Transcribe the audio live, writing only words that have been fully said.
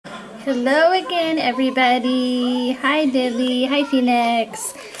Hello again, everybody. Hi, Lily. Hi,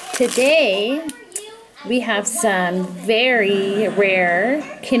 Phoenix. Today, we have some very rare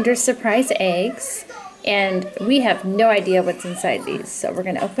Kinder Surprise eggs, and we have no idea what's inside these. So we're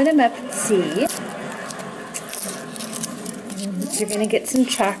going to open them up and see. You're going to get some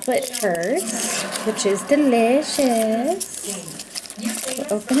chocolate first, which is delicious.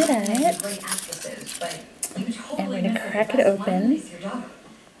 We'll open it up, and we're going to crack it open.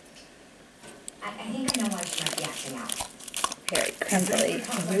 Very crumbly.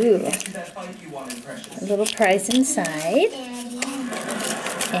 Ooh. A little prize inside.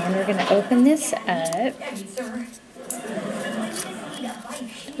 And we're going to open this up.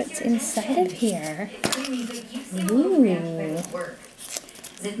 What's inside of here? Ooh.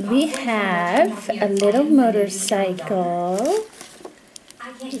 We have a little motorcycle.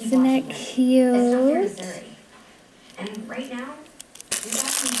 Isn't that cute? And right now,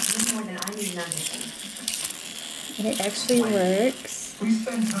 and it actually works.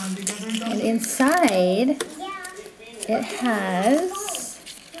 And inside, it has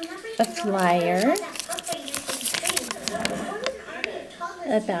a flyer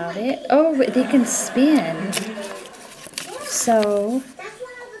about it. Oh, they can spin. So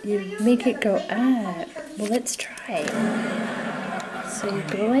you make it go up. Well, let's try. So you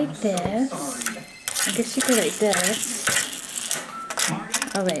go like this. I guess you go like this.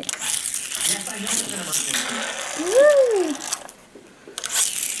 Oh, wait. Woo!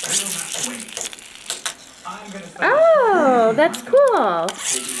 Oh, that's cool.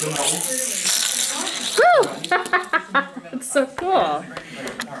 Woo! That's so cool.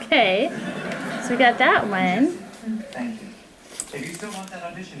 Okay, so we got that one. If you still want that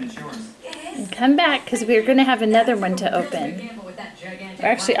audition, it's yours. And come back because we're going to have another one to open. Or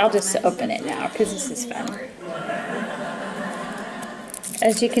actually, I'll just open it now because this is fun.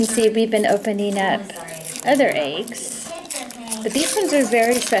 As you can see, we've been opening up other eggs. But these ones are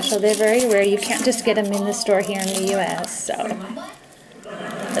very special. They're very rare. You can't just get them in the store here in the U.S. So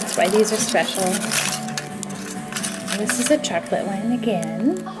that's why these are special. And this is a chocolate one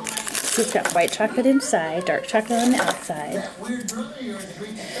again. So it's got white chocolate inside, dark chocolate on the outside.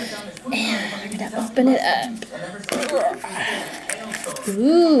 And we're going to open it up.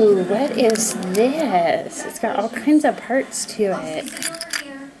 Ooh, what is this? It's got all kinds of parts to it.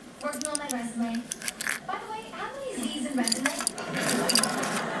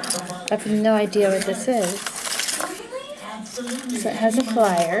 I have no idea what this is. So it has a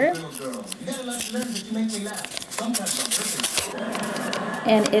flyer.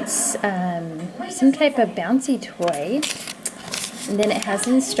 And it's some type of bouncy toy. And then it has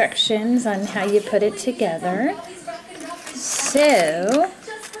instructions on how you put it together. So,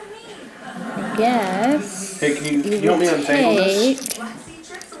 I guess you will take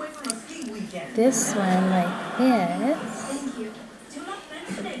this one like this.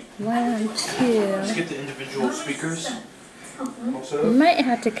 1, 2. Let's get the individual speakers. We might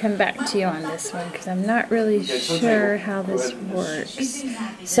have to come back to you on this one because I'm not really sure how this works.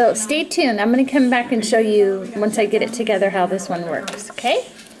 So stay tuned. I'm going to come back and show you once I get it together how this one works, okay?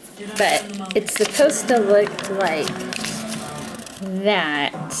 But it's supposed to look like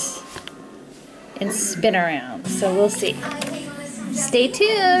that and spin around. So we'll see. Stay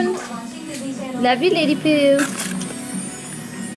tuned. Love you, Lady Pooh.